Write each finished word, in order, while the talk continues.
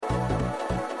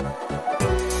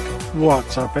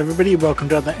What's up, everybody? Welcome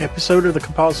to another episode of the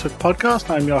CompileSwift podcast.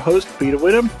 I'm your host, Peter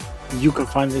Whittam. You can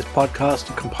find this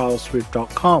podcast at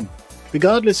CompileSwift.com.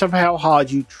 Regardless of how hard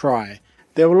you try,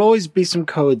 there will always be some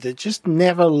code that just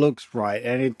never looks right,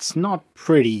 and it's not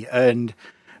pretty, and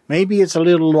maybe it's a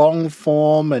little long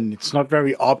form, and it's not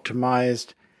very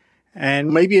optimized, and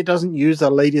maybe it doesn't use the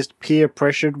latest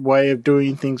peer-pressured way of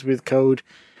doing things with code,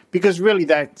 because really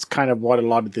that's kind of what a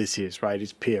lot of this is, right?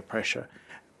 It's peer pressure.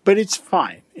 But it's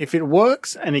fine. If it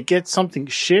works and it gets something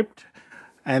shipped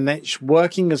and that's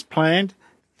working as planned,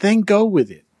 then go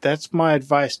with it. That's my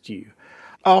advice to you.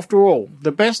 After all,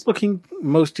 the best looking,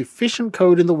 most efficient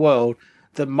code in the world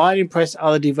that might impress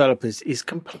other developers is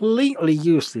completely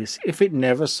useless if it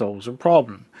never solves a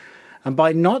problem. And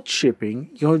by not shipping,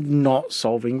 you're not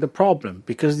solving the problem,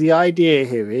 because the idea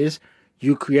here is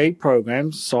you create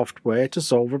programs, software to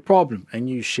solve a problem,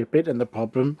 and you ship it and the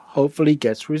problem hopefully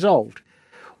gets resolved.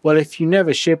 Well, if you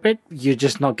never ship it, you're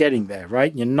just not getting there,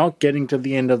 right? You're not getting to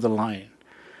the end of the line.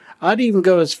 I'd even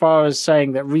go as far as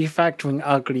saying that refactoring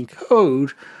ugly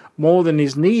code more than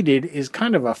is needed is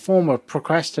kind of a form of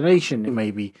procrastination,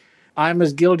 maybe. I'm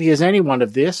as guilty as anyone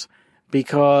of this,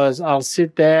 because I'll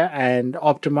sit there and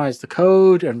optimize the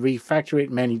code and refactor it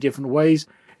many different ways,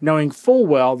 knowing full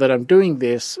well that I'm doing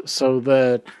this so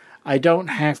that I don't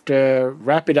have to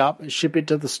wrap it up, ship it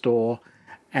to the store,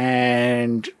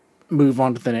 and move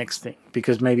on to the next thing,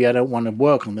 because maybe I don't want to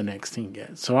work on the next thing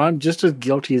yet. So I'm just as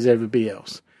guilty as everybody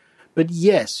else. But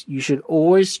yes, you should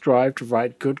always strive to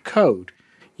write good code.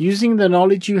 Using the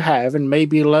knowledge you have and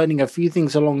maybe learning a few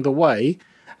things along the way,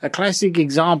 a classic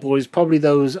example is probably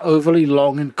those overly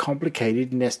long and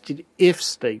complicated nested if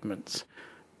statements.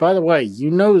 By the way,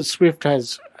 you know that Swift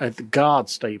has a guard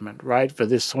statement, right, for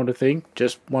this sort of thing.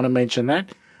 Just want to mention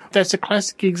that. That's a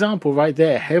classic example right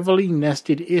there. Heavily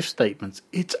nested if statements.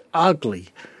 It's ugly.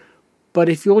 But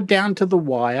if you're down to the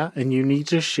wire and you need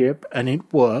to ship and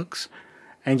it works,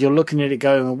 and you're looking at it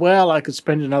going, well, I could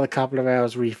spend another couple of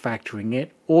hours refactoring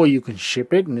it, or you can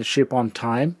ship it and ship on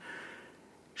time.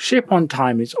 Ship on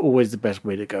time is always the best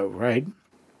way to go, right?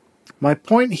 My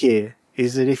point here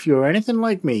is that if you're anything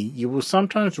like me, you will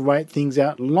sometimes write things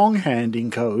out longhand in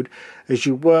code as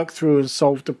you work through and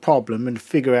solve the problem and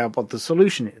figure out what the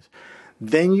solution is.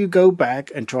 Then you go back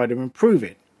and try to improve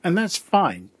it. And that's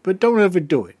fine, but don't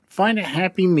overdo it. Find a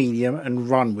happy medium and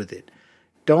run with it.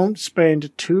 Don't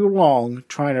spend too long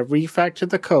trying to refactor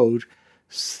the code,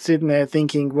 sitting there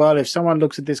thinking, well, if someone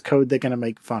looks at this code, they're going to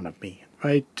make fun of me,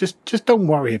 right? Just don't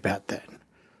worry about that.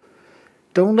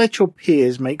 Don't let your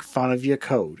peers make fun of your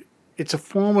code. It's a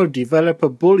form of developer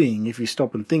bullying if you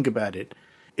stop and think about it.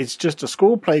 It's just a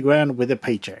school playground with a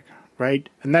paycheck, right?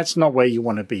 And that's not where you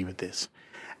want to be with this.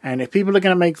 And if people are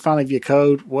going to make fun of your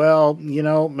code, well, you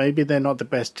know, maybe they're not the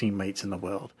best teammates in the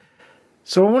world.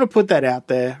 So I want to put that out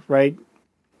there, right?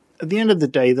 At the end of the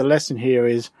day, the lesson here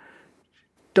is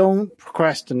don't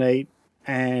procrastinate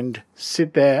and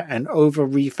sit there and over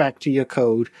refactor your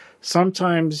code.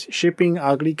 Sometimes shipping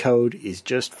ugly code is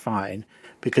just fine.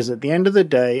 Because at the end of the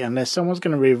day, unless someone's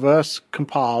going to reverse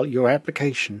compile your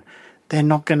application, they're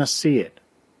not going to see it.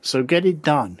 So get it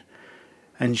done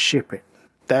and ship it.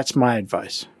 That's my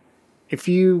advice. If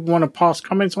you want to pass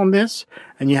comments on this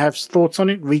and you have thoughts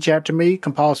on it, reach out to me,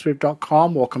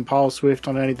 CompileSwift.com or CompileSwift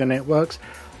on any of the networks.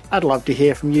 I'd love to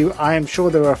hear from you. I am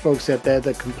sure there are folks out there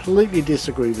that completely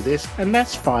disagree with this, and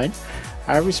that's fine.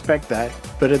 I respect that.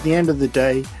 But at the end of the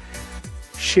day,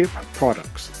 ship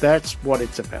products. That's what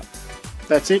it's about.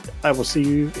 That's it. I will see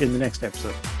you in the next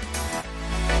episode.